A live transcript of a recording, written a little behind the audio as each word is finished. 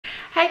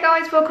Hey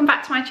guys, welcome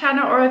back to my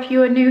channel, or if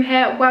you are new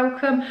here,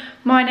 welcome.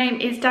 My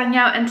name is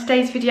Danielle and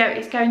today's video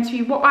is going to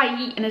be what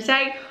I eat in a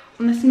day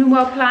on the Slimming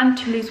World plan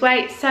to lose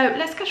weight. So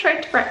let's go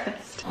straight to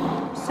breakfast.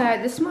 So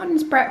this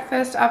morning's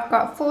breakfast, I've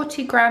got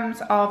 40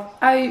 grams of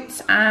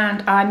oats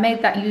and I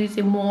made that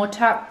using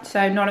water,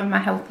 so none of my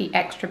healthy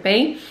extra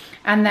B.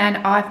 And then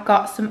I've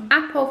got some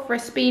apple for a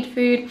speed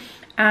food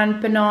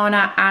and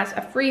banana as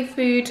a free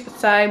food,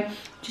 so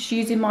just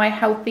using my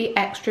healthy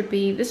extra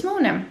B this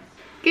morning.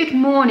 Good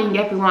morning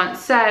everyone.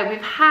 So we've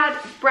had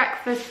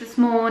breakfast this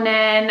morning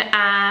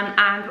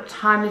and what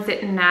time is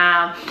it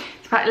now?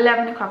 It's about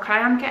 11 o'clock. I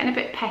am getting a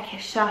bit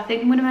peckish, so I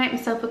think I'm going to make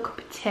myself a cup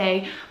of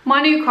tea.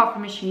 My new coffee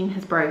machine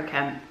has broken.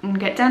 I'm going to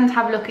get Dan to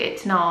have a look at it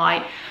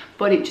tonight,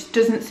 but it just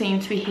doesn't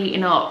seem to be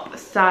heating up,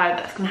 so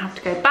that's going to have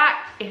to go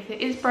back if it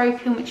is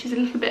broken, which is a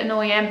little bit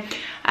annoying.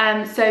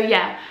 So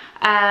yeah,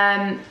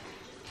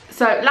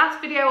 so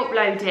last video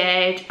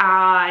uploaded,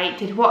 I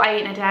did what I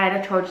eat in a day and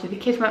I told you the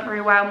kids went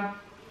very well.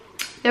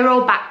 They're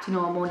all back to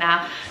normal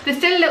now. They're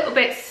still a little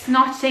bit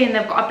snotty and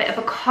they've got a bit of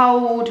a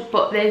cold,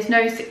 but there's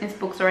no sickness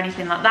bugs or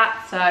anything like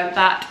that, so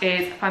that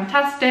is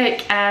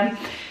fantastic.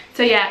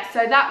 So yeah,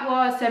 so that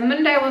was, so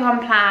Monday was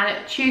on plan,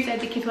 Tuesday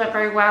the kids went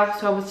very well,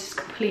 so I was just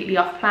completely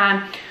off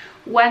plan.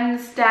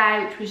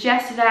 Wednesday, which was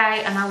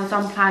yesterday, and I was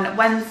on plan at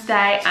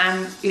Wednesday,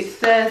 and it's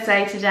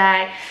Thursday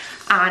today,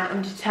 and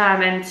I'm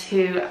determined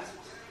to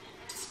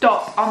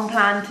stop on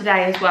plan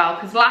today as well,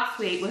 because last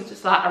week was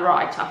just like a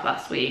write-off.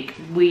 Last week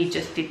we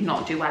just did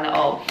not do well at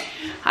all.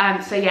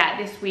 So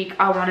yeah, this week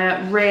I want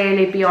to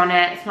really be on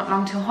it. It's not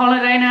long till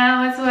holiday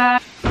now as well.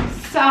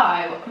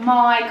 So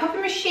my coffee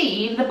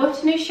machine, the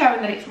button is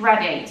showing that it's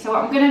ready, so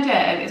what I'm going to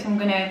do is I'm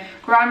going to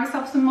grind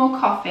myself some more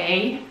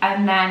coffee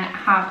and then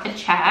have a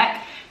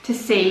check to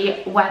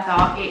see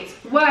whether it's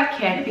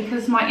working,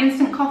 because my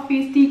instant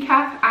coffee is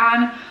decaf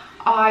and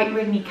I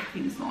really need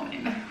caffeine this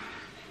morning.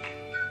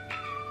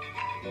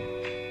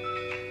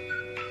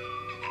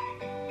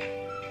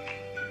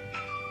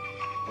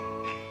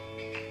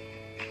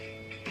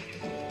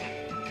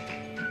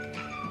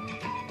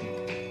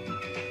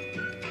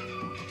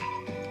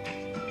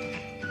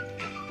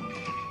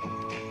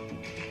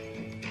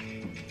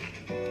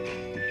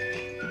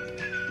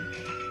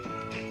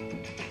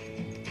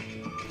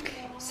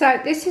 So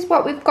this is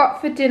what we've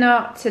got for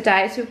dinner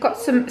today. So we've got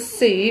some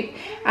soup,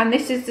 and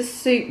this is the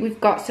soup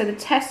we've got. So the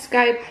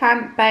Tesco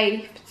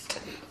plant-based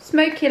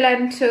smoky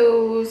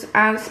lentils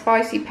and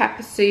spicy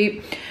pepper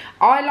soup.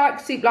 I like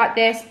soup like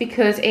this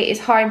because it is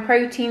high in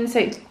protein, so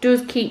it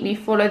does keep me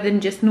fuller than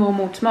just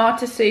normal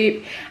tomato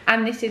soup.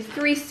 And this is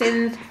 3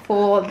 sins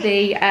for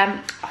the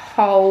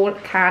whole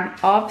can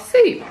of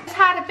soup. I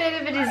had a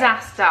bit of a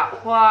disaster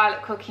while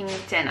cooking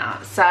dinner.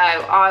 So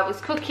I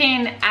was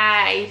cooking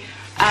a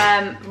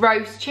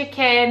roast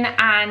chicken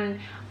and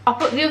I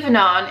put the oven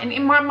on, and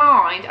in my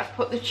mind I've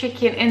put the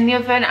chicken in the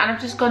oven and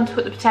I've just gone to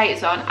put the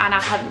potatoes on and I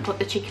hadn't put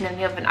the chicken in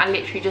the oven. I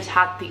literally just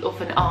had the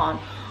oven on.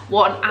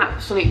 What an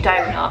absolute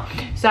donut.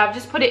 So I've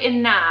just put it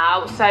in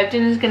now, so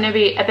dinner's going to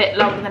be a bit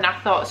longer than I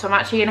thought, so I'm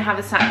actually going to have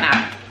a snack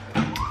now.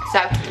 So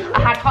I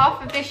had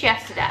half of this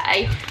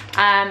yesterday.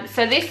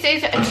 So this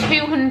is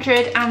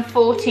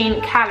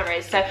 214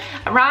 calories, so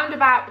around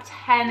about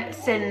 10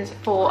 sins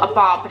for a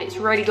bar, but it's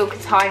really good because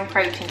it's high in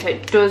protein, so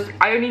it does,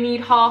 I only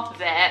need half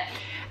of it,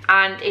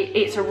 and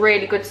it's a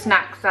really good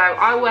snack. So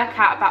I work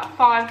out about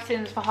 5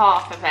 sins for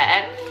half of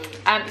it.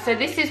 So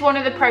this is one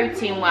of the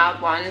Protein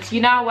World ones.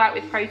 You know I work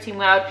with Protein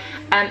World,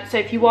 so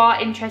if you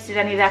are interested in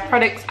any of their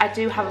products, I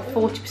do have a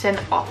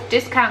 40% off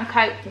discount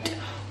code,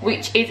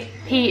 which is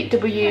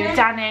PW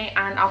Danny,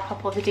 and I'll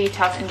pop all the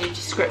details in the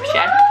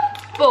description.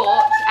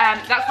 But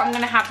that's what I'm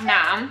going to have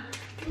now.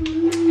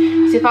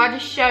 So if I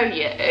just show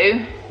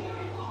you,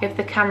 if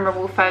the camera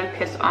will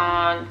focus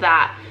on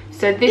that.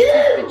 So this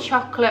is the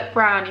chocolate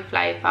brownie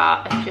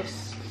flavour, and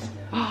just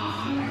look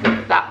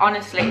at that,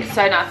 honestly it's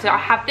so nice. So I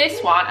have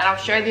this one and I'll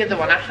show you the other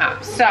one I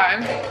have. So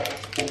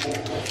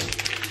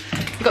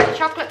you've got the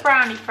chocolate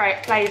brownie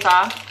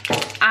flavour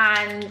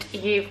and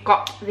you've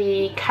got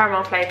the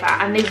caramel flavour,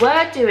 and they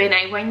were doing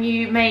a, when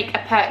you make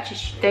a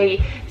purchase they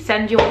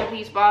send you one of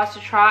these bars to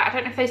try. I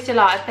don't know if they still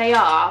are. If they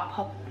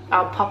are,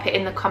 I'll pop it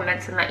in the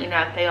comments and let you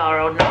know if they are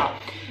or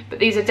not, but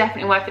these are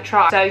definitely worth a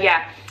try. So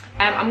yeah,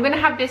 I'm going to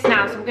have this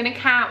now, so I'm going to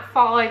count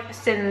 5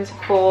 sins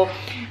for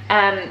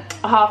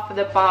half of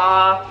the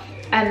bar,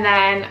 and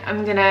then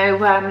I'm going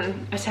to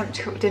attempt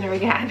to cook dinner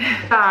again.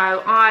 So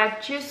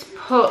I've just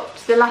put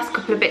the last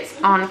couple of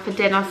bits on for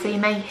dinner, so you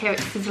may hear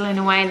it sizzling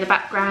away in the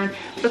background.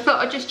 So I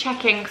thought I'd just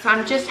check in, because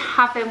I'm just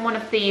having one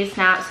of these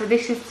now. So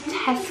this is the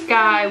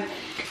Tesco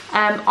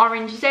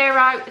Orange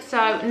Zero,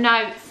 so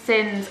no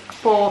sins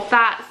for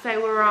that.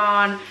 So we're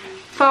on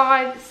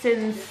 5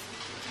 sins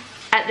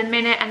at the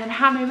minute, and then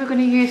how many we're going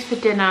to use for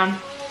dinner?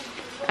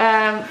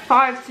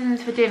 5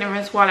 sins for dinner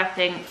as well, I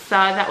think, so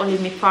that will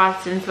leave me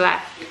 5 sins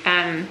left.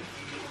 I'm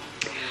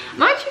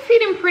actually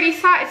feeling pretty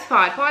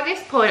satisfied. By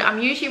this point I'm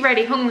usually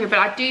really hungry, but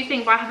I do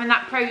think by having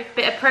that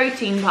bit of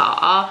protein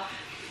bar,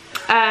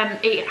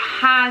 it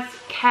has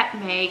kept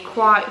me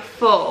quite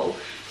full.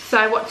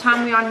 So what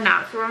time are we on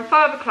now? So we're on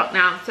 5 o'clock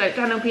now, so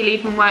Dan will be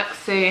leaving work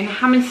soon.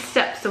 How many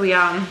steps are we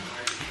on?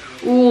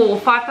 Ooh,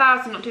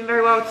 5,000, not doing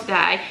very well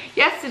today.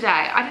 Yesterday,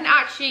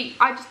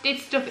 I just did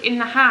stuff in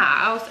the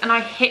house and I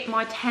hit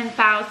my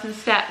 10,000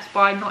 steps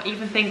by not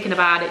even thinking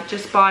about it,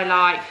 just by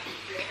like,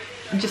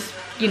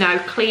 you know,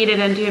 cleaning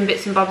and doing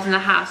bits and bobs in the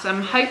house. So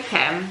I'm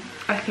hoping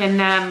I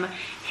can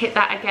hit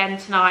that again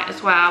tonight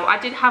as well. I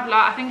did have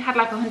like, I think I had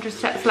like 100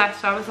 steps left,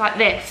 so I was like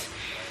this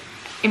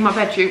in my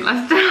bedroom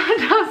last night.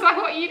 I was like,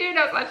 what are you doing?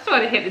 I was like, I just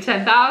want to hit the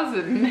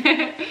 10,000.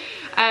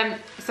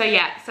 So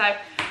yeah, so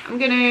I'm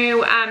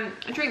gonna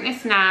drink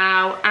this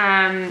now,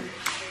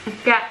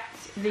 get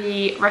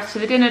the rest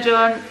of the dinner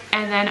done,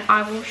 and then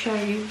I will show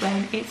you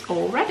when it's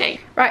all ready.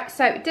 Right,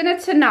 so dinner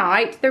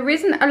tonight, there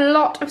isn't a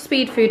lot of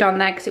speed food on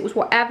there because it was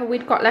whatever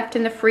we'd got left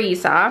in the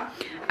freezer.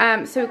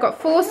 So we've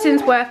got 4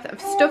 sins worth of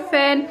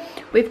stuffing,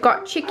 we've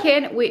got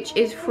chicken which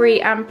is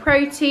free and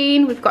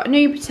protein, we've got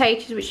new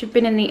potatoes which have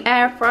been in the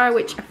air fryer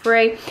which are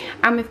free,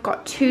 and we've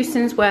got 2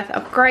 sins worth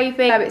of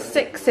gravy. So it's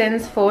 6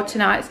 sins for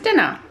tonight's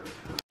dinner.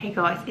 Hey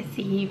guys, it's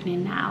the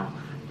evening now.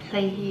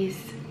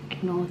 Please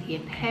ignore the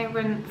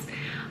appearance.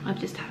 I've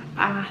just had a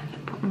bath,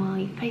 put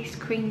my face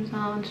creams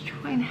on to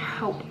try and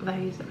help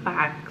those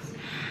bags.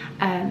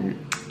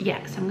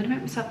 Yeah, so I'm gonna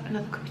make myself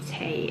another cup of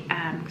tea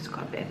because I've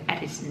got a bit of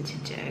editing to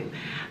do.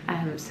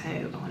 So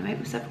I wanna make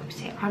myself a cup of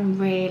tea. I'm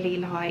really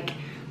like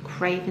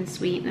craving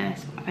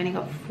sweetness. I've only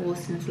got 4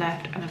 sins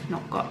left and I've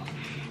not got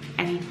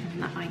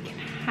anything that I can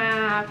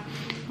have.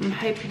 I'm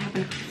hoping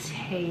having a cup of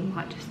tea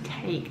might just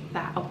take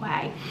that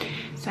away.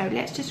 So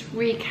let's just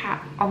recap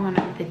on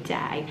the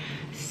day.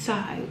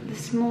 So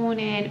this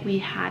morning we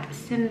had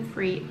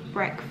sin-free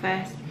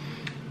breakfast,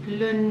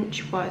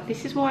 lunch. Well,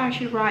 this is why I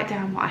should write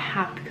down what I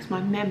have because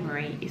my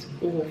memory is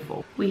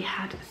awful. We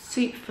had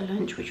soup for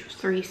lunch, which was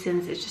 3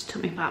 sins. It just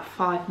took me about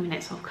 5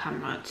 minutes off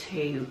camera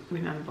to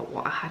remember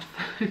what I had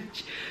for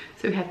lunch.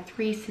 So we had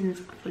 3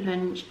 sins for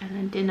lunch, and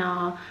then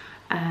dinner.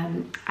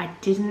 I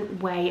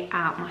didn't weigh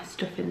out my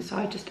stuffing, so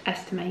I just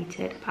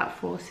estimated about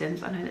 4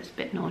 sins. I know that's a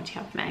bit naughty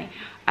of me,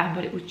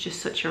 but it was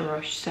just such a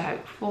rush. So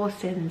 4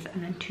 sins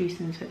and then 2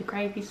 sins for the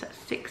gravy, so that's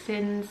 6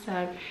 sins.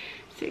 So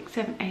 6,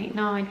 7, 8,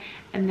 9,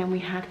 and then we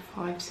had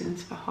 5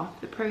 sins for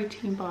half the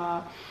protein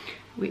bar,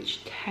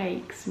 which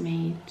takes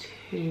me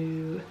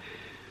to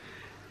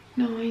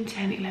 9,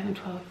 10, 11,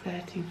 12,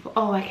 13, 14.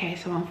 Oh, okay,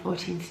 so I'm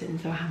 14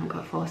 sins, so I haven't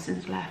got 4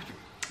 sins left.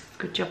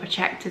 Good job I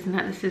checked, isn't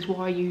it? This is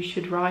why you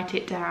should write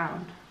it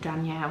down,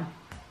 Danielle.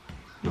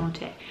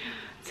 Naughty.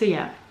 So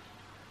yeah,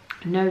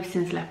 no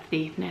sins left for the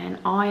evening.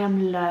 I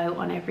am low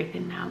on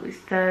everything now. It's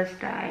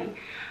Thursday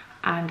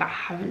and I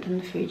haven't done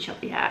the food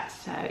shop yet,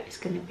 so it's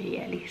going to be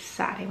at least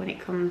Saturday when it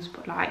comes.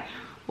 But like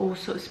all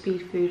sorts of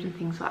speed food and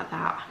things like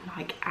that, I'm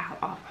like out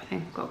of. I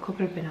think I've got a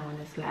couple of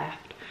bananas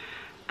left.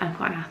 I've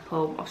got an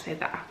apple. I'll save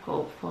that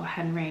apple for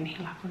Henry and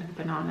he'll have one of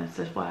the bananas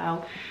as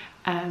well.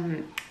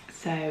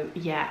 So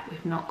yeah,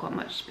 we've not got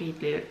much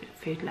speed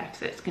food left,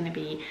 so it's going to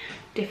be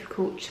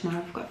difficult tomorrow.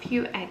 I've got a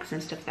few eggs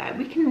and stuff there.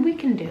 We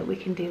can deal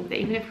with it,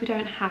 even if we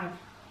don't have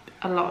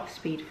a lot of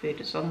speed food,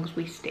 as long as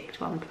we stick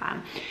to on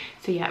plan.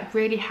 So yeah,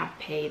 really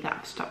happy that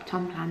I've stopped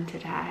on plan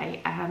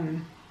today.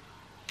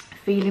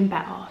 Feeling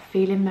better,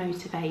 feeling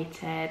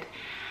motivated,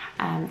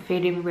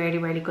 feeling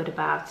really good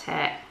about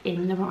it,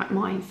 in the right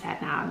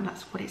mindset now, and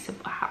that's what it's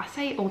about. I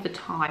say it all the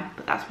time,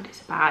 but that's what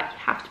it's about. You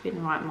have to be in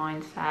the right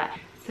mindset.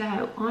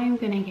 So I'm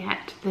gonna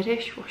get the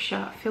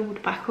dishwasher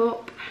filled back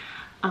up.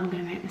 I'm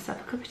gonna make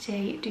myself a cup of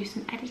tea, do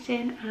some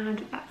editing, and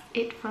that's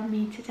it from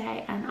me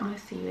today, and I'll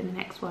see you in the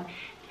next one.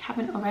 If you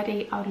haven't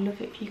already, I'd love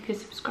it if you could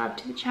subscribe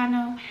to the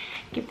channel,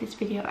 give this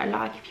video a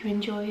like if you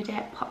enjoyed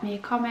it, pop me a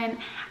comment,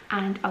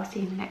 and I'll see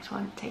you in the next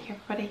one. Take care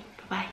everybody.